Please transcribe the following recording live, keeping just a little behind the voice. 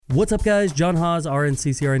What's up, guys? John Haas,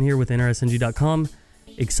 RNCCRN here with NRSNG.com.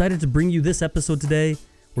 Excited to bring you this episode today.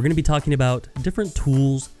 We're going to be talking about different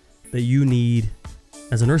tools that you need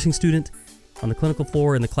as a nursing student on the clinical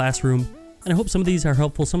floor in the classroom. And I hope some of these are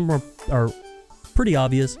helpful. Some of them are pretty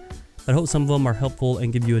obvious, but I hope some of them are helpful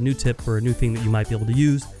and give you a new tip or a new thing that you might be able to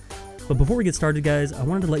use. But before we get started, guys, I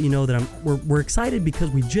wanted to let you know that we're excited because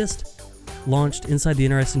we just launched inside the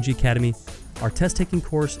NRSNG Academy our test taking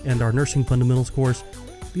course and our nursing fundamentals course.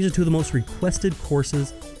 These are two of the most requested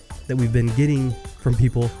courses that we've been getting from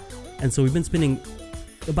people. And so we've been spending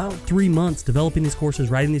about 3 months developing these courses,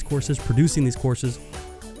 writing these courses, producing these courses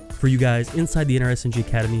for you guys inside the NRSNG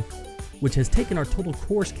Academy, which has taken our total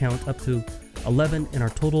course count up to 11 and our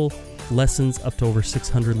total lessons up to over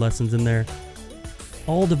 600 lessons in there,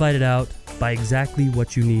 all divided out by exactly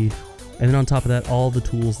what you need. And then on top of that, all the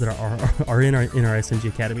tools that are in our NRSNG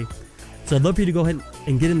Academy. So I'd love for you to go ahead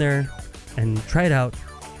and get in there and try it out.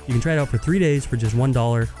 You can try it out for 3 days for just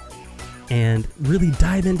 $1 and really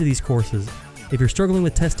dive into these courses. If you're struggling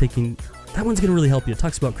with test taking, that one's going to really help you. It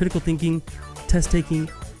talks about critical thinking, test taking.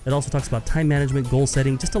 It also talks about time management, goal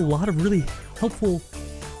setting, just a lot of really helpful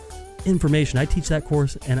information. I teach that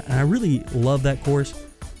course, and I really love that course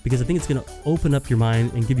because I think it's going to open up your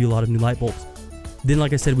mind and give you a lot of new light bulbs. Then,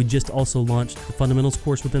 like I said, we just also launched the fundamentals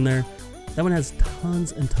course within there. That one has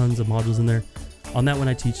tons and tons of modules in there. On that one,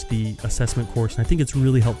 I teach the assessment course, and I think it's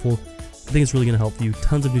really helpful. I think it's really going to help you.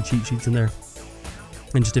 Tons of new cheat sheets in there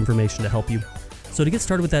and just information to help you. So to get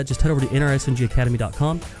started with that, just head over to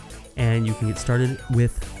nrsngacademy.com, and you can get started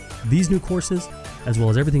with these new courses as well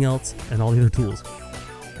as everything else and all the other tools.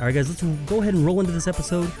 All right, guys, let's go ahead and roll into this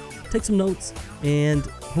episode. Take some notes, and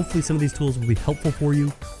hopefully some of these tools will be helpful for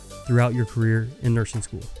you throughout your career in nursing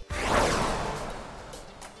school.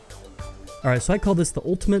 All right, so I call this the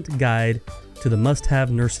ultimate guide to the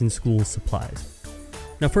must-have nursing school supplies.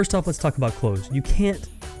 Now, first off, let's talk about clothes. You can't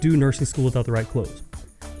do nursing school without the right clothes.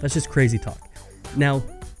 That's just crazy talk. Now,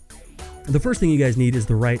 the first thing you guys need is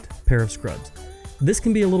the right pair of scrubs. This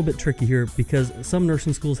can be a little bit tricky here because some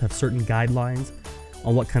nursing schools have certain guidelines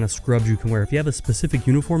on what kind of scrubs you can wear. If you have a specific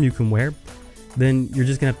uniform you can wear, then you're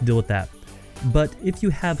just gonna have to deal with that. But if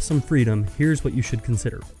you have some freedom, here's what you should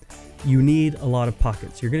consider. You need a lot of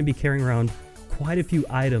pockets. You're gonna be carrying around quite a few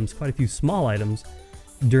items, quite a few small items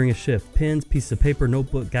during a shift. Pens, pieces of paper,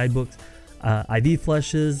 notebook, guidebooks, IV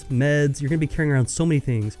flushes, meds. You're gonna be carrying around so many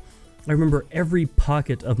things. I remember every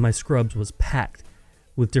pocket of my scrubs was packed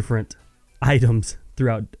with different items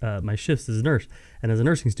throughout my shifts as a nurse and as a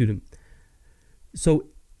nursing student. So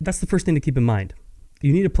that's the first thing to keep in mind.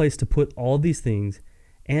 You need a place to put all of these things,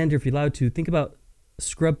 and if you're allowed to, think about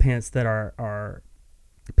scrub pants that are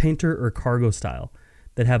painter or cargo style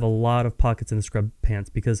that have a lot of pockets in the scrub pants,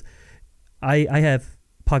 because I have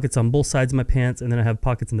pockets on both sides of my pants, and then I have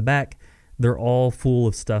pockets in the back. They're all full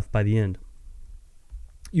of stuff by the end.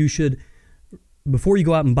 You should, before you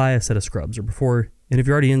go out and buy a set of scrubs, and if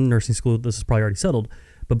you're already in nursing school, this is probably already settled,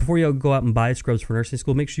 but before you go out and buy scrubs for nursing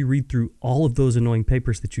school, make sure you read through all of those annoying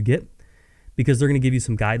papers that you get, because they're going to give you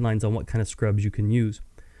some guidelines on what kind of scrubs you can use.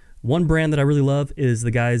 One brand that I really love is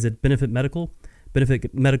the guys at Benefit Medical.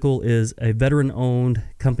 Benefit Medical is a veteran-owned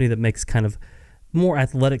company that makes kind of more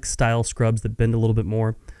athletic-style scrubs that bend a little bit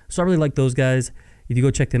more. So I really like those guys. If you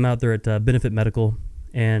go check them out, they're at Benefit Medical,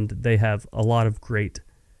 and they have a lot of great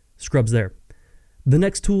scrubs there. The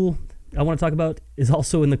next tool I want to talk about is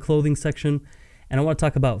also in the clothing section, and I want to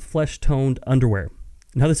talk about flesh-toned underwear.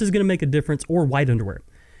 Now, this is going to make a difference, or white underwear,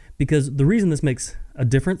 because the reason this makes a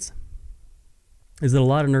difference is that a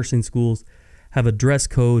lot of nursing schools have a dress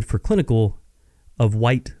code for clinical of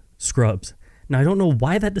white scrubs. Now, I don't know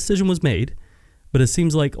why that decision was made, but it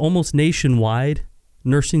seems like almost nationwide,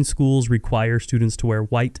 nursing schools require students to wear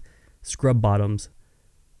white scrub bottoms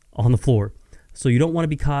on the floor. So you don't want to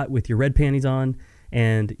be caught with your red panties on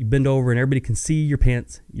and you bend over and everybody can see your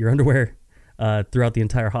pants, your underwear throughout the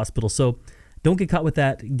entire hospital. So don't get caught with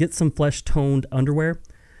that. Get some flesh-toned underwear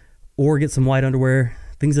or get some white underwear,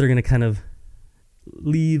 things that are going to kind of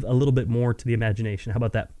leave a little bit more to the imagination. How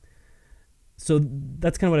about that? So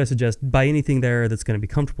that's kind of what I suggest. Buy anything there that's going to be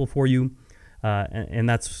comfortable for you, and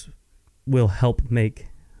that's will help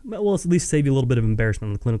at least save you a little bit of embarrassment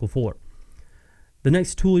on the clinical floor. The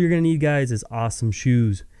next tool you're going to need, guys, is awesome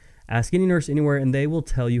shoes. Ask any nurse anywhere, and they will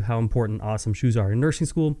tell you how important awesome shoes are. In nursing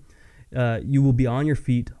school, you will be on your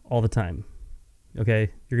feet all the time.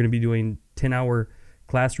 Okay, you're going to be doing 10-hour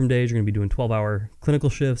classroom days. You're going to be doing 12-hour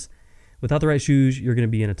clinical shifts. Without the right shoes, you're going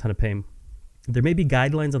to be in a ton of pain. There may be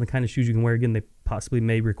guidelines on the kind of shoes you can wear. Again, they possibly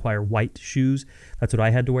may require white shoes. That's what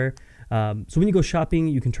I had to wear. So when you go shopping,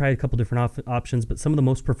 you can try a couple different options, but some of the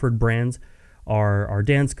most preferred brands are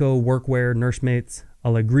Dansko, Workwear, Nursemates,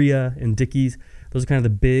 Alegria, and Dickies. Those are kind of the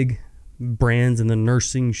big brands in the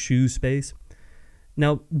nursing shoe space.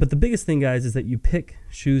 Now, but the biggest thing, guys, is that you pick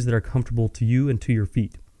shoes that are comfortable to you and to your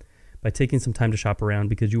feet by taking some time to shop around,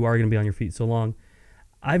 because you are going to be on your feet so long.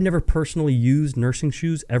 I've never personally used nursing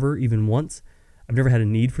shoes ever, even once. I've never had a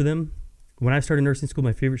need for them. When I started nursing school,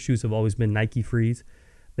 my favorite shoes have always been Nike Frees.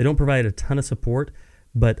 They don't provide a ton of support,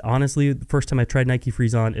 but honestly, the first time I tried Nike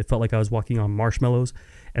Frees on, it felt like I was walking on marshmallows,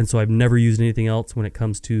 and so I've never used anything else when it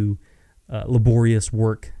comes to laborious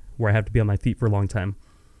work where I have to be on my feet for a long time.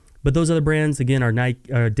 But those other brands, again, are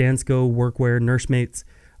Nike, Dansko, Workwear, Nursemates,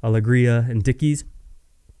 Alegria, and Dickies.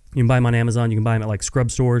 You can buy them on Amazon. You can buy them at like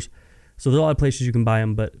scrub stores. So there's a lot of places you can buy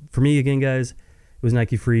them. But for me, again, guys, it was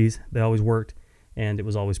Nike Frees. They always worked, and it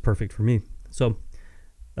was always perfect for me. So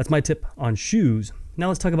that's my tip on shoes. Now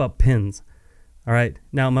let's talk about pins. All right.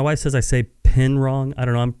 Now, my wife says I say pin wrong. I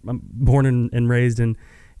don't know. I'm born and raised in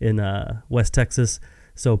West Texas.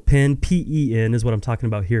 So pin, P-E-N, is what I'm talking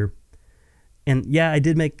about here. And yeah, I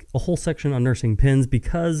did make a whole section on nursing pins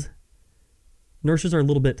because nurses are a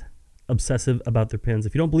little bit obsessive about their pins.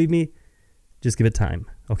 If you don't believe me, just give it time.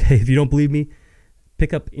 Okay? If you don't believe me,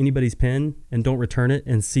 pick up anybody's pin and don't return it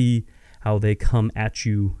and see how they come at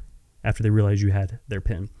you after they realize you had their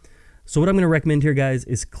pin. So what I'm going to recommend here, guys,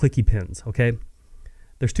 is clicky pins, okay?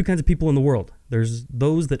 There's two kinds of people in the world. There's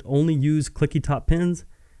those that only use clicky top pins,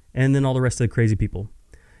 and then all the rest of the crazy people.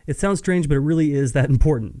 It sounds strange, but it really is that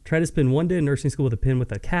important. Try to spend one day in nursing school with a pin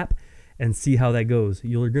with a cap and see how that goes.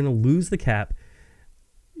 You're going to lose the cap.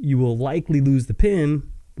 You will likely lose the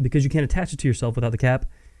pin because you can't attach it to yourself without the cap,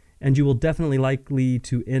 and you will definitely likely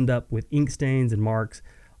to end up with ink stains and marks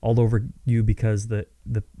all over you because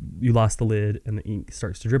you lost the lid and the ink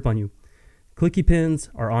starts to drip on you. Clicky pins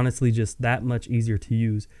are honestly just that much easier to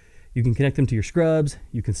use. You can connect them to your scrubs.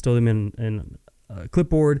 You can stow them in a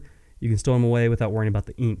clipboard. You can stow them away without worrying about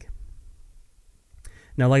the ink.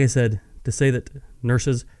 Now, like I said, to say that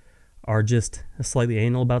nurses are just slightly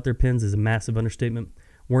anal about their pins is a massive understatement.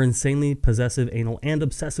 We're insanely possessive, anal, and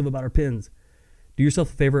obsessive about our pins. Do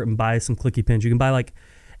yourself a favor and buy some clicky pins. You can buy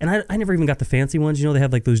and I never even got the fancy ones. You know, they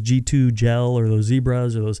have like those G2 gel or those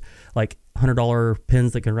zebras or those like $100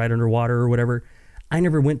 pins that can ride underwater or whatever. I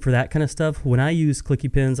never went for that kind of stuff. When I use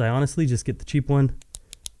clicky pins, I honestly just get the cheap one.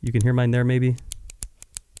 You can hear mine there maybe.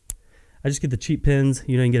 I just get the cheap pins.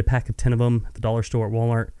 You know, you can get a pack of 10 of them at the dollar store at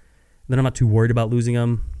Walmart. Then I'm not too worried about losing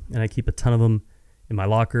them. And I keep a ton of them in my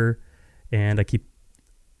locker. And I keep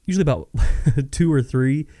usually about 2 or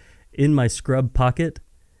 3 in my scrub pocket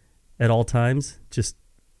at all times. Just,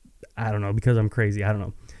 I don't know, because I'm crazy. I don't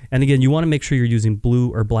know. And again, you want to make sure you're using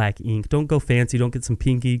blue or black ink. Don't go fancy. Don't get some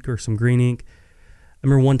pink ink or some green ink. I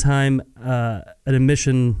remember one time an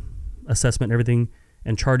admission assessment and everything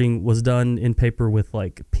and charting was done in paper with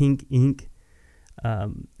like pink ink.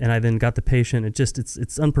 And I then got the patient.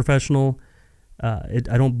 It's unprofessional. I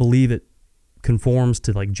don't believe it conforms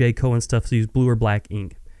to like JCO and stuff. So use blue or black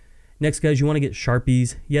ink. Next, guys, you want to get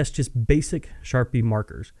Sharpies. Yes, just basic Sharpie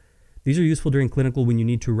markers. These are useful during clinical when you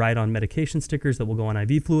need to write on medication stickers that will go on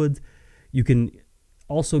IV fluids. You can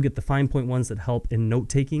also get the fine point ones that help in note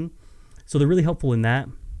taking. So they're really helpful in that,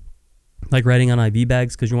 like writing on IV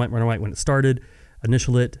bags, because you might want to write when it started,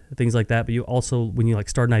 initial it, things like that. But you also, when you like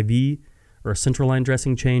start an IV or a central line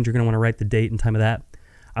dressing change, you're going to want to write the date and time of that.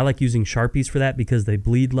 I like using Sharpies for that because they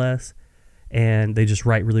bleed less and they just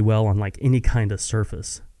write really well on like any kind of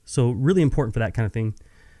surface. So really important for that kind of thing.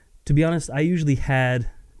 To be honest, I usually had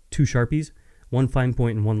 2 Sharpies, one fine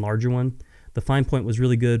point and one larger one. The fine point was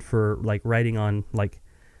really good for like writing on like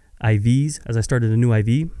IVs as I started a new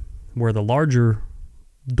IV, where the larger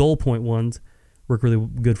dull point ones work really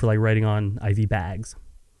good for like writing on IV bags.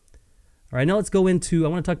 All right, now let's go into, I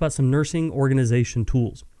want to talk about some nursing organization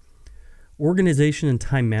tools. Organization and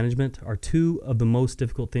time management are 2 of the most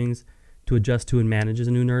difficult things to adjust to and manage as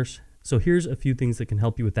a new nurse. So here's a few things that can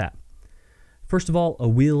help you with that. First of all, a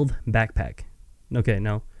wheeled backpack. Okay,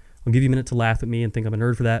 now I'll give you a minute to laugh at me and think I'm a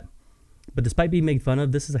nerd for that. But despite being made fun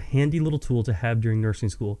of, this is a handy little tool to have during nursing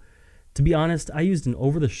school. To be honest, I used an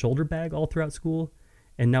over-the-shoulder bag all throughout school,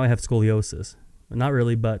 and now I have scoliosis. Not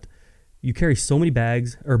really, but you carry so many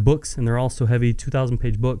bags or books, and they're all so heavy,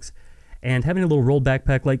 2,000-page books. And having a little rolled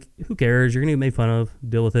backpack, like, who cares? You're going to get made fun of.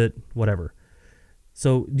 Deal with it. Whatever.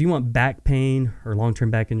 So do you want back pain or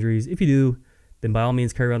long-term back injuries? If you do, then by all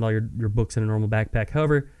means carry around all your books in a normal backpack.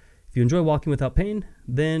 However, if you enjoy walking without pain,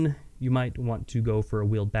 then you might want to go for a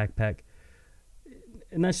wheeled backpack.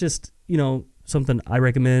 And that's just, something I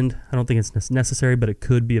recommend. I don't think it's necessary, but it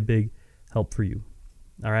could be a big help for you.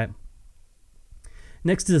 All right.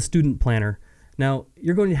 Next is a student planner. Now,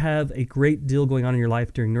 you're going to have a great deal going on in your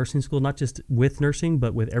life during nursing school, not just with nursing,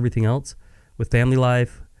 but with everything else, with family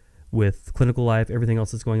life, with clinical life, everything else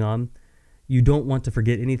that's going on. You don't want to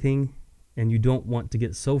forget anything, and you don't want to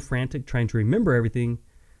get so frantic trying to remember everything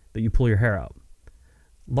that you pull your hair out.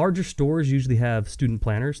 Larger stores usually have student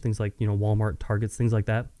planners, things like, Walmart, Targets, things like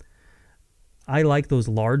that. I like those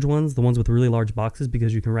large ones, the ones with really large boxes,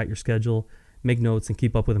 because you can write your schedule, make notes, and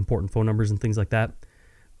keep up with important phone numbers and things like that.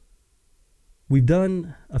 We've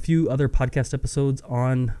done a few other podcast episodes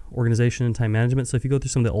on organization and time management, so if you go through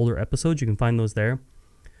some of the older episodes, you can find those there.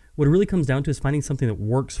 What it really comes down to is finding something that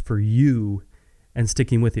works for you and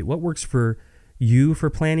sticking with it. What works for you for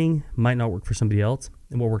planning might not work for somebody else,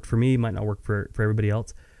 and what worked for me might not work for everybody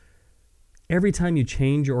else. Every time you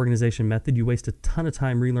change your organization method, you waste a ton of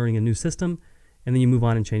time relearning a new system, and then you move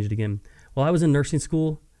on and change it again. While I was in nursing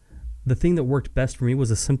school, the thing that worked best for me was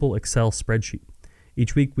a simple Excel spreadsheet.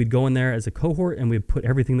 Each week we'd go in there as a cohort and we'd put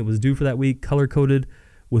everything that was due for that week, color-coded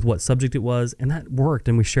with what subject it was, and that worked,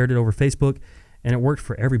 and we shared it over Facebook, and it worked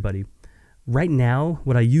for everybody. Right now,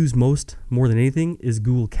 what I use more than anything, is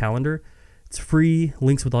Google Calendar. It's free,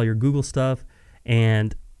 links with all your Google stuff,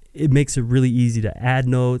 and it makes it really easy to add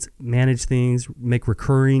notes, manage things, make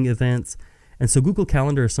recurring events. And so Google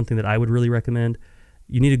Calendar is something that I would really recommend.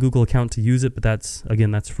 You need a Google account to use it, but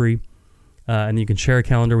that's free. And you can share a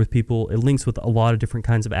calendar with people. It links with a lot of different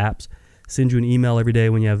kinds of apps. Send you an email every day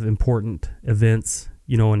when you have important events,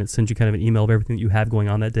 and it sends you kind of an email of everything that you have going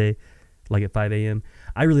on that day, like at 5 a.m.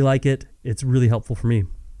 I really like it. It's really helpful for me.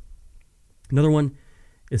 Another one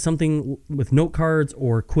is something with note cards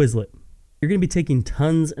or Quizlet. You're going to be taking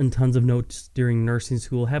tons and tons of notes during nursing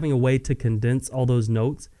school. Having a way to condense all those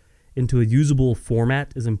notes into a usable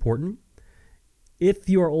format is important. If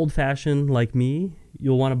you are old-fashioned like me,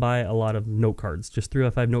 you'll want to buy a lot of note cards, just 3 out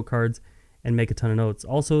of 5 note cards, and make a ton of notes.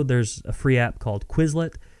 Also, there's a free app called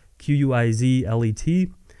Quizlet,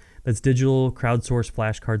 Quizlet. That's digital, crowdsourced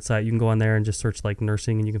flashcard site. You can go on there and just search like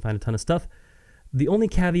nursing, and you can find a ton of stuff. The only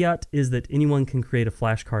caveat is that anyone can create a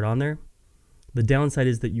flashcard on there. The downside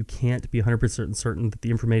is that you can't be 100% certain that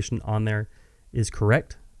the information on there is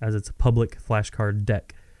correct, as it's a public flashcard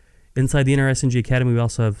deck. Inside the InterSNG Academy, we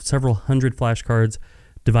also have several hundred flashcards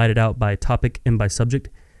divided out by topic and by subject.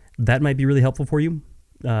 That might be really helpful for you,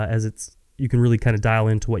 as you can really kind of dial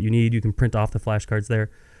into what you need. You can print off the flashcards there.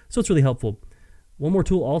 So it's really helpful. One more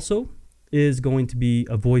tool also is going to be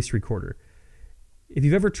a voice recorder. If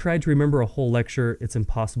you've ever tried to remember a whole lecture, it's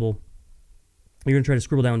impossible. You're going to try to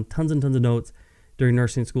scribble down tons and tons of notes during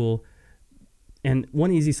nursing school. And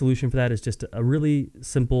one easy solution for that is just a really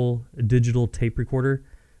simple digital tape recorder.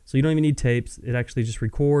 So you don't even need tapes. It actually just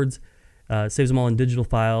records, saves them all in digital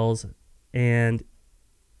files, and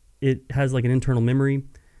it has like an internal memory,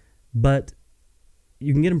 but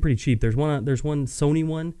you can get them pretty cheap. There's one Sony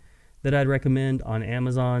one that I'd recommend on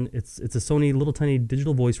Amazon. It's a Sony little tiny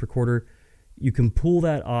digital voice recorder. You can pull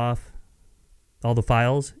that off all the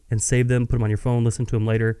files and save them, put them on your phone, listen to them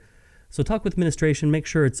later. So talk with administration, make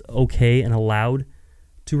sure it's okay and allowed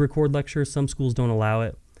to record lectures. Some schools don't allow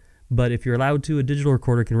it, but if you're allowed to, a digital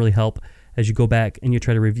recorder can really help as you go back and you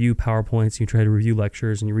try to review PowerPoints, you try to review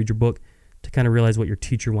lectures, and you read your book to kind of realize what your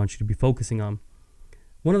teacher wants you to be focusing on.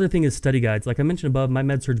 One other thing is study guides. Like I mentioned above, my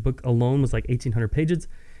MedSurg book alone was like 1,800 pages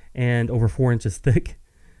and over 4 inches thick.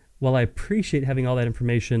 While I appreciate having all that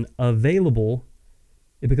information available,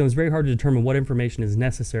 it becomes very hard to determine what information is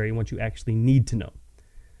necessary and what you actually need to know.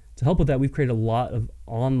 To help with that, we've created a lot of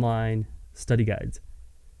online study guides,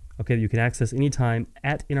 that you can access anytime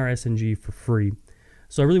at InterSNG for free.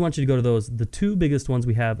 So I really want you to go to those. The 2 biggest ones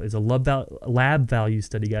we have is a lab value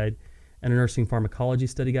study guide and a nursing pharmacology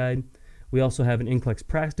study guide. We also have an NCLEX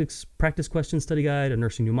practice question study guide, a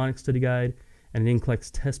nursing mnemonic study guide, and an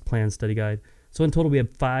NCLEX test plan study guide. So in total, we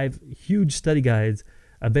have 5 huge study guides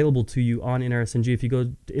available to you on InterSNG. If you go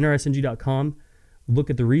to intersng.com,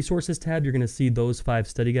 look at the resources tab, you're going to see those 5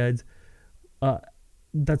 study guides.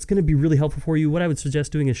 That's going to be really helpful for you. What I would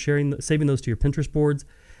suggest doing is saving those to your Pinterest boards,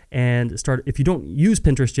 and if you don't use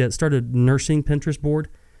Pinterest yet, start a nursing Pinterest board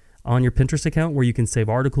on your Pinterest account where you can save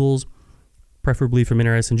articles, preferably from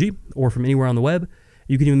InterSNG or from anywhere on the web.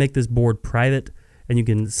 You can even make this board private, and you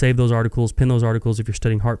can save those articles, pin those articles. If you're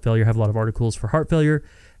studying heart failure, have a lot of articles for heart failure,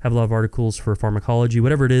 have a lot of articles for pharmacology,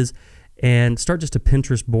 whatever it is, and start just a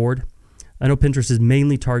Pinterest board. I know Pinterest is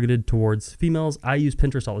mainly targeted towards females. I use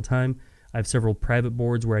Pinterest all the time. I have several private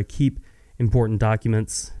boards where I keep important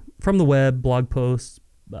documents from the web, blog posts,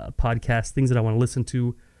 podcasts, things that I want to listen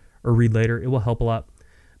to or read later. It will help a lot.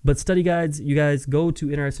 But study guides, you guys go to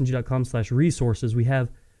intersng.com/resources. We have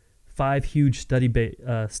 5 huge study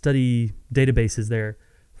databases there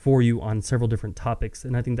for you on several different topics,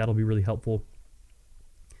 and I think that'll be really helpful.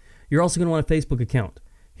 You're also going to want a Facebook account.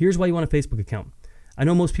 Here's why you want a Facebook account. I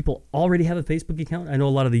know most people already have a Facebook account. I know a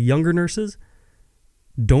lot of the younger nurses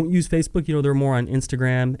don't use Facebook. They're more on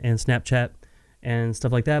Instagram and Snapchat and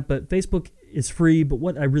stuff like that. But Facebook is free. But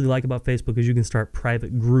what I really like about Facebook is you can start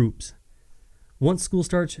private groups. Once school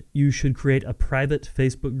starts, you should create a private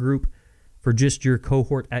Facebook group for just your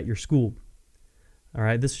cohort at your school. All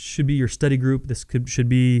right, this should be your study group. This should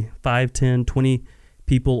be 5, 10, 20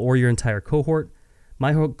 people or your entire cohort.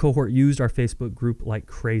 My whole cohort used our Facebook group like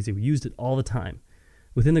crazy. We used it all the time.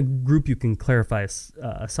 Within the group, you can clarify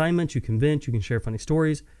assignments, you can vent, you can share funny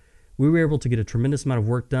stories. We were able to get a tremendous amount of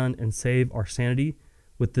work done and save our sanity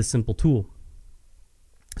with this simple tool.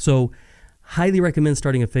 So, highly recommend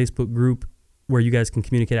starting a Facebook group where you guys can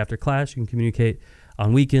communicate after class. You can communicate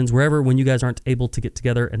on weekends, wherever. When you guys aren't able to get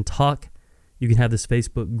together and talk, you can have this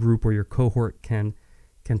Facebook group where your cohort can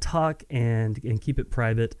talk and keep it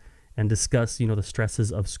private and discuss, the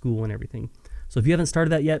stresses of school and everything. So if you haven't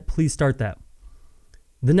started that yet, please start that.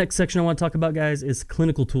 The next section I want to talk about, guys, is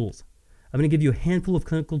clinical tools. I'm going to give you a handful of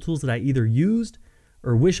clinical tools that I either used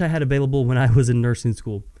or wish I had available when I was in nursing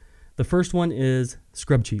school. The first one is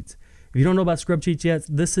Scrub-Sheets. If you don't know about Scrub-Sheets yet,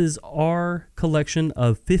 this is our collection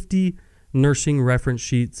of 50 nursing reference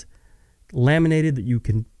sheets laminated that you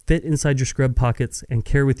can fit inside your scrub pockets and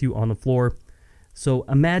carry with you on the floor. So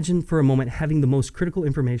imagine for a moment having the most critical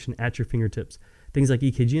information at your fingertips. Things like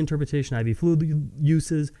EKG interpretation, IV fluid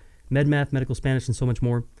uses, MedMath, medical Spanish, and so much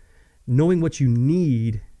more. Knowing what you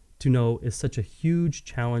need to know is such a huge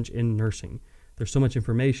challenge in nursing. There's so much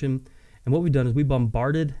information. And what we've done is we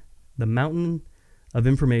bombarded the mountain of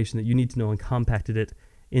information that you need to know and compacted it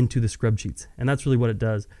into the Scrub-Sheets. And that's really what it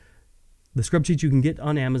does. The Scrub-Sheets you can get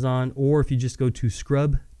on Amazon, or if you just go to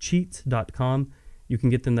scrubcheats.com, you can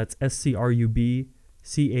get them. That's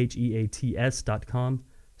scrubcheats.com,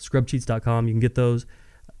 scrubcheats.com. You can get those,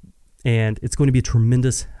 and it's going to be a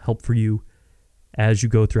tremendous help for you as you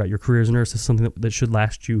go throughout your career as a nurse. It's something that should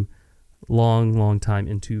last you long time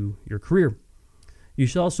into your career. You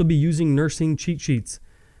should also be using nursing cheat sheets.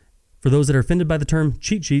 For those that are offended by the term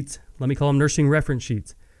cheat sheets, let me call them nursing reference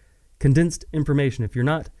sheets. Condensed information. If you're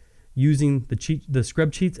not using the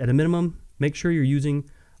Scrub-Sheets at a minimum, make sure you're using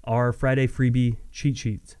our Friday freebie cheat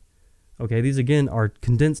sheets. Okay, these again are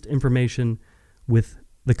condensed information with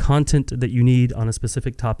the content that you need on a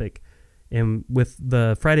specific topic. And with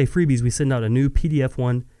the Friday freebies, we send out a new PDF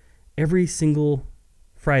one every single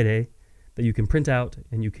Friday that you can print out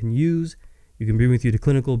and you can use. You can bring with you to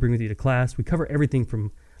clinical, bring with you to class. We cover everything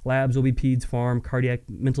from labs, OB, peds, pharm, cardiac,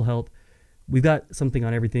 mental health. We've got something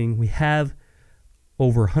on everything. We have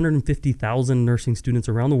over 150,000 nursing students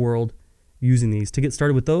around the world using these. To get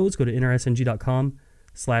started with those, go to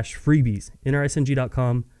nrsng.com/freebies,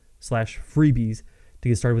 nrsng.com/freebies to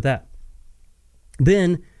get started with that.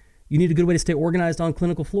 Then you need a good way to stay organized on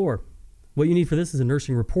clinical floor. What you need for this is a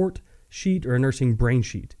nursing report sheet or a nursing brain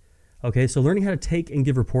sheet. Okay, so learning how to take and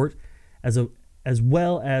give report as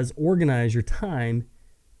well as organize your time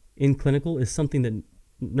in clinical is something that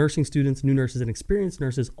nursing students, new nurses, and experienced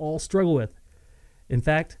nurses all struggle with. In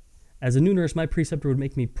fact, as a new nurse, my preceptor would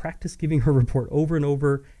make me practice giving her report over and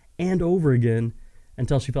over and over again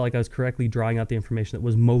until she felt like I was correctly drawing out the information that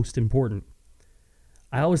was most important.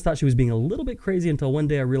 I always thought she was being a little bit crazy until one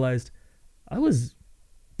day I realized I was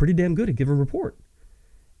pretty damn good at giving a report.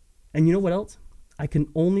 And you know what else? I can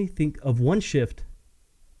only think of one shift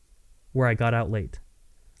where I got out late.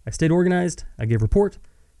 I stayed organized, I gave report,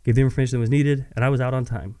 gave the information that was needed, and I was out on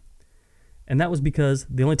time. And that was because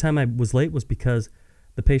the only time I was late was because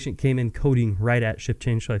the patient came in coding right at shift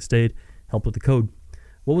change, so I stayed, helped with the code.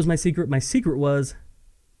 What was my secret? My secret was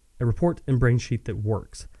a report and brain sheet that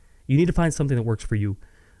works. You need to find something that works for you.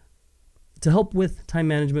 To help with time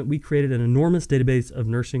management, we created an enormous database of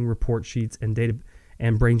nursing report sheets and data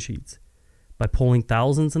and brain sheets. By polling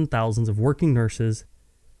thousands and thousands of working nurses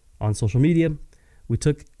on social media, we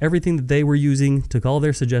took everything that they were using, took all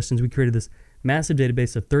their suggestions. We created this massive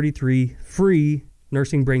database of 33 free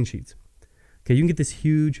nursing brain sheets. Okay, you can get this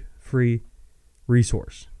huge free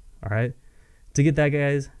resource. All right. To get that,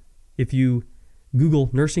 guys, if you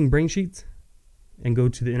Google nursing brain sheets and go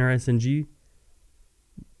to the NRSNG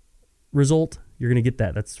result, you're going to get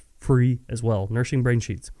that. That's free as well. Nursing brain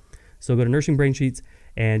sheets. So go to nursing brain sheets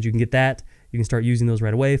and you can get that. You can start using those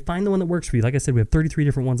right away. Find the one that works for you. Like I said, we have 33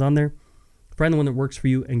 different ones on there. Find the one that works for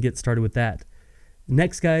you and get started with that.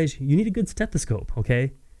 Next, guys, you need a good stethoscope,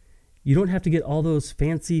 okay? You don't have to get all those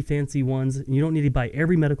fancy ones. You don't need to buy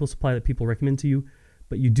every medical supply that people recommend to you,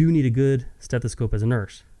 but you do need a good stethoscope as a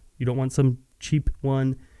nurse. You don't want some cheap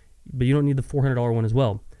one, but you don't need the $400 one as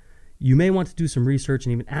well. you may want to do some research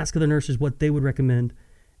and even ask other nurses what they would recommend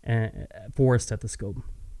for a stethoscope.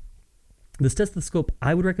 The stethoscope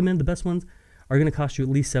I would recommend, the best ones, are going to cost you at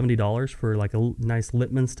least $70 for like a nice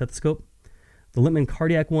Littmann stethoscope. The Littmann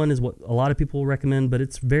cardiac one is what a lot of people recommend, but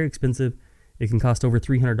it's very expensive. It can cost over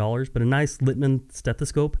 $300, but a nice Littmann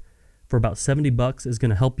stethoscope for about $70 is going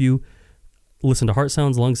to help you listen to heart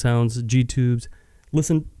sounds, lung sounds, G-tubes,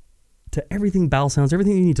 listen to everything, bowel sounds,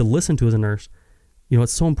 everything you need to listen to as a nurse. You know,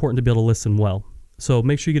 it's so important to be able to listen well. So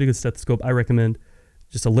make sure you get a good stethoscope. I recommend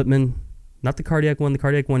just a Littmann, not the cardiac one. The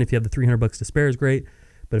cardiac one, if you have the $300 to spare, is great.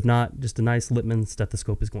 But if not, just a nice Littmann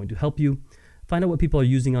stethoscope is going to help you. Find out what people are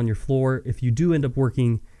using on your floor. If you do end up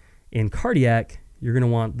working in cardiac, you're going to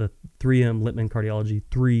want the 3M Littmann Cardiology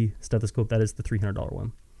 3 stethoscope. That is the $300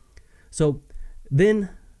 one. So then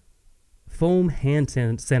foam hand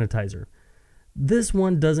sanitizer. This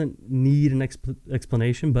one doesn't need an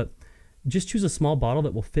explanation, but just choose a small bottle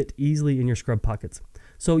that will fit easily in your scrub pockets.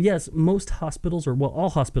 So yes, most hospitals, or well,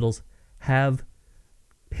 all hospitals have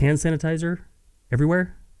hand sanitizer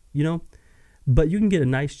everywhere, you know, but you can get a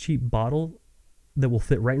nice cheap bottle that will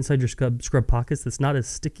fit right inside your scrub pockets that's not as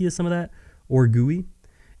sticky as some of that or gooey.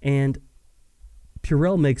 And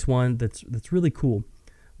Purell makes one that's really cool.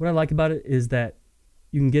 What I like about it is that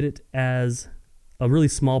you can get it as a really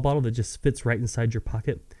small bottle that just fits right inside your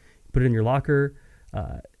pocket. Put it in your locker,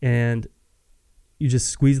 and you just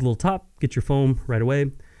squeeze a little top, get your foam right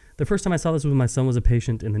away. The first time I saw this was when my son was a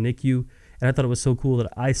patient in the NICU, and I thought it was so cool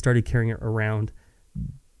that I started carrying it around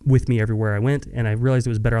with me everywhere I went, and I realized it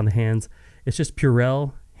was better on the hands. It's just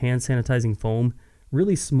Purell hand sanitizing foam,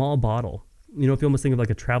 really small bottle. You know, if you almost think of like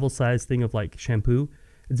a travel size thing of like shampoo,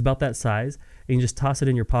 it's about that size, and you just toss it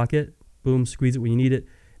in your pocket, boom, squeeze it when you need it,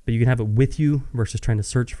 but you can have it with you versus trying to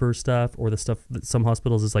search for stuff, or the stuff that some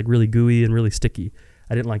hospitals is like really gooey and really sticky.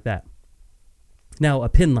 I didn't like that. Now, a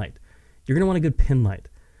pin light. You're going to want a good pin light.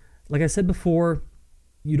 Like I said before,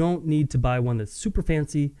 you don't need to buy one that's super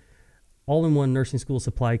fancy, all-in-one nursing school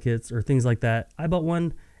supply kits or things like that. I bought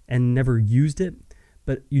one and never used it,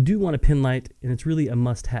 but you do want a pin light, and it's really a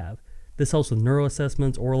must-have. This helps with neuro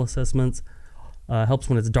assessments, oral assessments, helps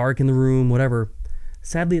when it's dark in the room, whatever.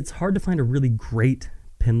 Sadly, it's hard to find a really great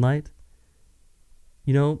pin light.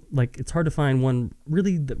 You know, like it's hard to find one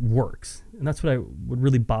really that works. And that's what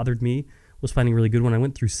really bothered me, was finding a really good one. I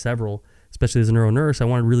went through several, especially as a neuro nurse. I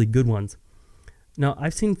wanted really good ones. Now,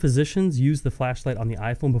 I've seen physicians use the flashlight on the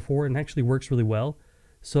iPhone before, and it actually works really well.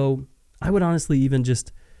 So I would honestly even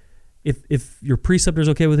just, if your preceptor's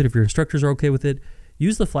okay with it, if your instructors are okay with it,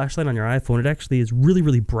 use the flashlight on your iPhone. It actually is really,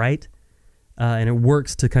 really bright, and it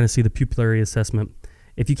works to kind of see the pupillary assessment.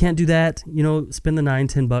 If you can't do that, you know, spend the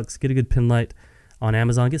 $9-10, get a good pin light on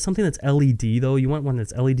Amazon. Get something that's LED, though. You want one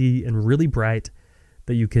that's LED and really bright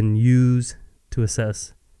that you can use to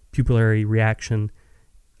assess pupillary reaction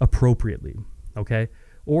appropriately, okay?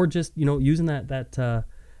 Or just, you know, using that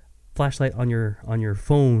flashlight on your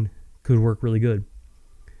phone could work really good.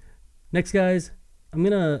 Next, guys, I'm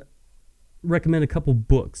going to recommend a couple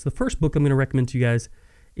books. The first book I'm going to recommend to you guys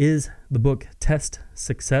is the book Test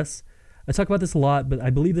Success. I talk about this a lot, but I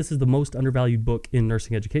believe this is the most undervalued book in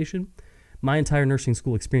nursing education. My entire nursing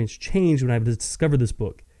school experience changed when I discovered this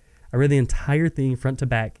book. I read the entire thing front to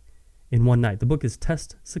back in one night. The book is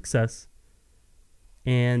Test Success,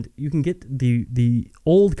 and you can get the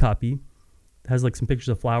old copy. It has like some pictures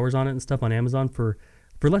of flowers on it and stuff on Amazon for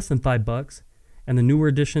less than $5, and the newer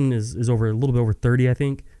edition is over a little bit over $30, I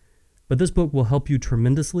think. But this book will help you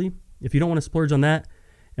tremendously. If you don't want to splurge on that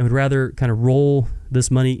and would rather kind of roll this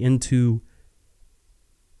money into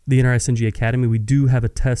the NRSNG Academy, we do have a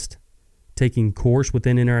test taking course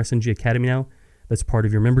within NRSNG Academy now. That's part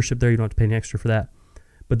of your membership there. You don't have to pay any extra for that.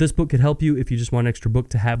 But this book could help you if you just want an extra book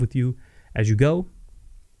to have with you as you go.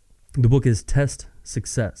 The book is Test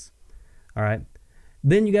Success. All right.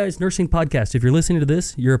 Then, you guys, Nursing Podcast. If you're listening to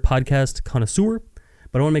this, you're a podcast connoisseur,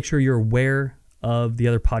 but I want to make sure you're aware of the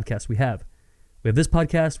other podcasts we have. We have this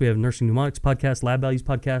podcast. We have Nursing Mnemonics Podcast, Lab Values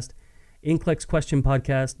Podcast, NCLEX Question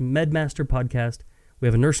Podcast, MedMaster Podcast. We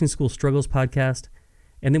have a Nursing School Struggles Podcast,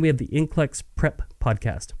 and then we have the NCLEX Prep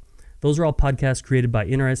Podcast. Those are all podcasts created by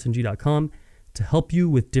NRSNG.com to help you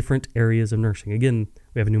with different areas of nursing. Again,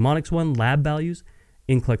 we have a Mnemonics one, Lab Values,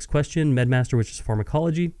 NCLEX Question, MedMaster, which is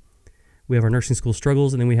pharmacology. We have our Nursing School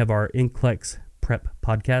Struggles, and then we have our NCLEX Prep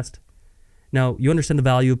Podcast. Now, you understand the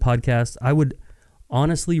value of podcasts. I would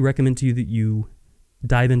honestly recommend to you that you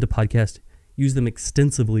dive into podcasts, use them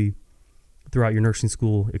extensively throughout your nursing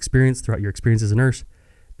school experience, throughout your experience as a nurse,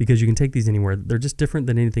 because you can take these anywhere. They're just different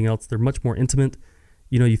than anything else. They're much more intimate.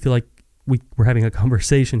 You know, you feel like we're having a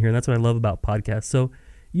conversation here, and that's what I love about podcasts. So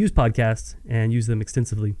use podcasts and use them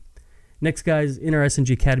extensively. Next, guys,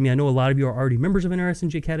 NRSNG Academy. I know a lot of you are already members of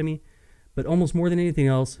NRSNG Academy, but almost more than anything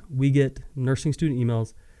else, we get nursing student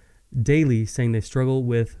emails daily saying they struggle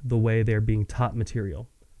with the way they're being taught material.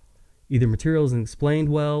 Either material isn't explained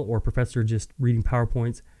well or professor just reading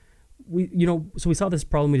PowerPoints. So we saw this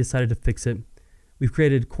problem, we decided to fix it. We've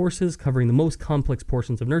created courses covering the most complex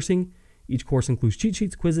portions of nursing. Each course includes cheat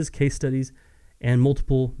sheets, quizzes, case studies, and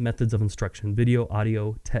multiple methods of instruction: video,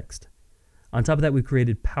 audio, text. On top of that, we've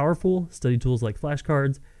created powerful study tools like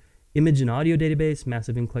flashcards, image and audio database,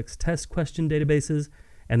 massive NCLEX test question databases,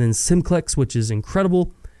 and then SimCLEX, which is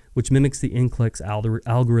incredible, which mimics the NCLEX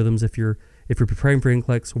algorithms. If you're preparing for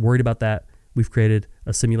NCLEX, worried about that, we've created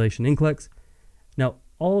a simulation NCLEX. Now,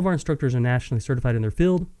 all of our instructors are nationally certified in their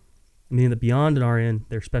field, meaning that beyond an RN,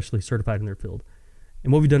 they're specially certified in their field.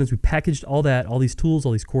 And what we've done is we packaged all that, all these tools,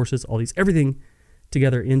 all these courses, everything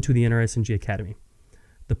together into the NRSNG Academy.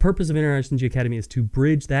 The purpose of NRSNG Academy is to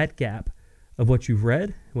bridge that gap of what you've read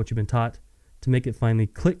and what you've been taught to make it finally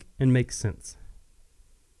click and make sense.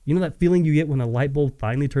 You know that feeling you get when a light bulb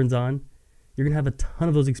finally turns on? You're going to have a ton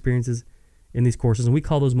of those experiences in these courses, and we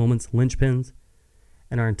call those moments linchpins.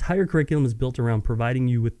 And our entire curriculum is built around providing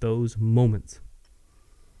you with those moments.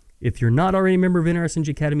 If you're not already a member of NRSNG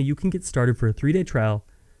Academy, you can get started for a 3-day trial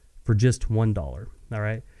for just $1. All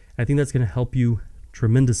right? I think that's going to help you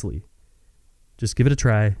tremendously. Just give it a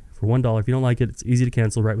try for $1. If you don't like it, it's easy to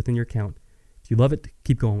cancel right within your account. If you love it,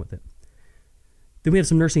 keep going with it. Then we have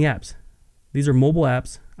some nursing apps. These are mobile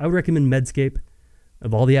apps. I would recommend Medscape.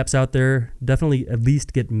 Of all the apps out there, definitely at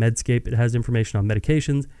least get Medscape. It has information on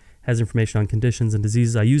medications, has information on conditions and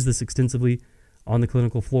diseases. I use this extensively on the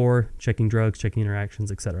clinical floor, checking drugs, checking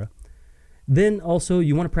interactions, etc. Then also,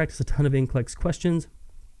 you want to practice a ton of NCLEX questions.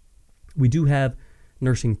 We do have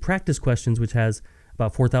nursing practice questions, which has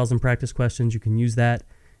about 4,000 practice questions. You can use that.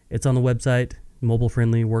 It's on the website, mobile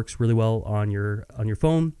friendly, works really well on your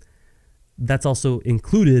phone. That's also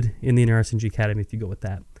included in the NRSNG Academy if you go with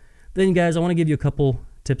that. Then, guys, I want to give you a couple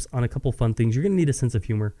tips on a couple fun things. You're going to need a sense of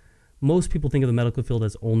humor. Most people think of the medical field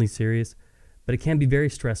as only serious, but it can be very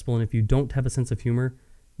stressful, and if you don't have a sense of humor,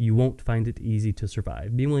 you won't find it easy to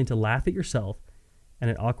survive. Being willing to laugh at yourself and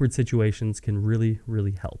at awkward situations can really,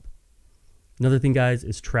 really help. Another thing, guys,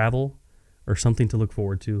 is travel, or something to look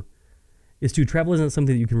forward to. Travel isn't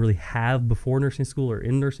something that you can really have before nursing school or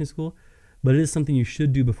in nursing school, but it is something you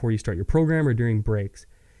should do before you start your program or during breaks.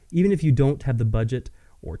 Even if you don't have the budget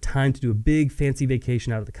or time to do a big fancy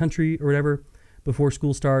vacation out of the country or whatever before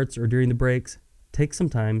school starts or during the breaks, take some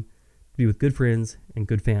time to be with good friends and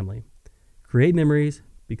good family. Create memories,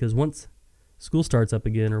 because once school starts up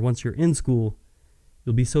again, or once you're in school,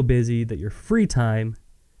 you'll be so busy that your free time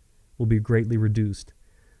will be greatly reduced.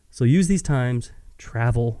 So use these times,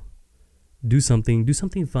 travel, do something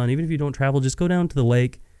fun. Even if you don't travel, just go down to the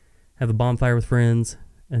lake, have a bonfire with friends,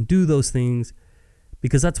 and do those things,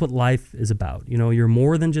 because that's what life is about. You know, you're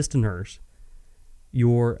more than just a nurse.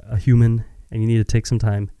 You're a human, and you need to take some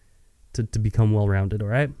time to become well-rounded, all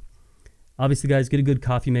right? Obviously, guys, get a good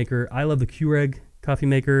coffee maker. I love the Keurig coffee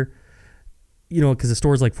maker, because it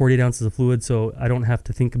stores like 48 ounces of fluid, so I don't have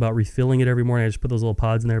to think about refilling it every morning. I just put those little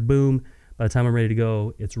pods in there. Boom. By the time I'm ready to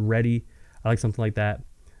go, it's ready. I like something like that.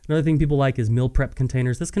 Another thing people like is meal prep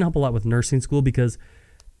containers. This can help a lot with nursing school, because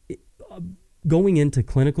going into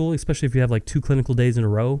clinical, especially if you have like 2 clinical days in a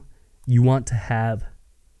row, you want to have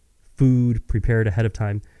food prepared ahead of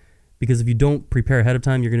time, because if you don't prepare ahead of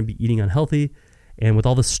time, you're going to be eating unhealthy. And with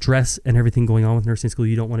all the stress and everything going on with nursing school,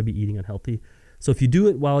 you don't want to be eating unhealthy. So if you do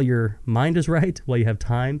it while your mind is right, while you have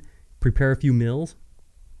time, prepare a few meals.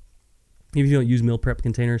 Even if you don't use meal prep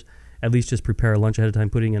containers, at least just prepare a lunch ahead of time,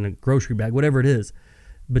 putting in a grocery bag, whatever it is.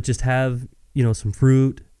 But just have, some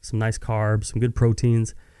fruit, some nice carbs, some good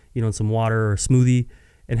proteins, and some water or a smoothie,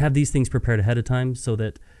 and have these things prepared ahead of time so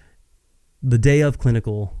that the day of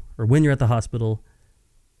clinical, or when you're at the hospital,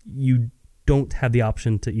 you don't have the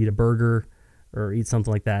option to eat a burger or eat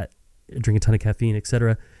something like that, drink a ton of caffeine,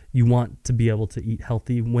 etc. You want to be able to eat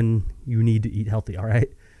healthy when you need to eat healthy, all right?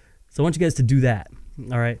 So I want you guys to do that,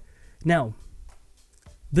 all right? Now,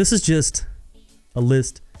 this is just a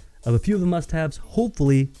list of a few of the must-haves.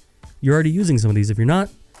 Hopefully, you're already using some of these. If you're not,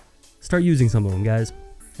 start using some of them, guys.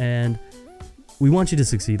 And we want you to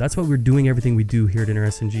succeed. That's why we're doing everything we do here at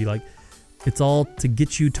NRSNG. Like, it's all to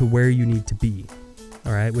get you to where you need to be,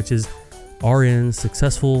 all right? Which is RN,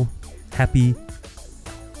 successful, happy,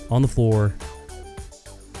 on the floor,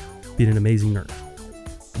 being an amazing nurse.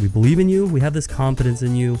 We believe in you. We have this confidence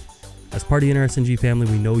in you. As part of the NRSNG family,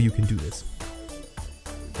 we know you can do this.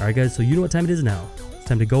 All right, guys, so you know what time it is now. It's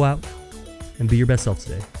time to go out and be your best self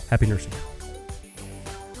today. Happy nursing.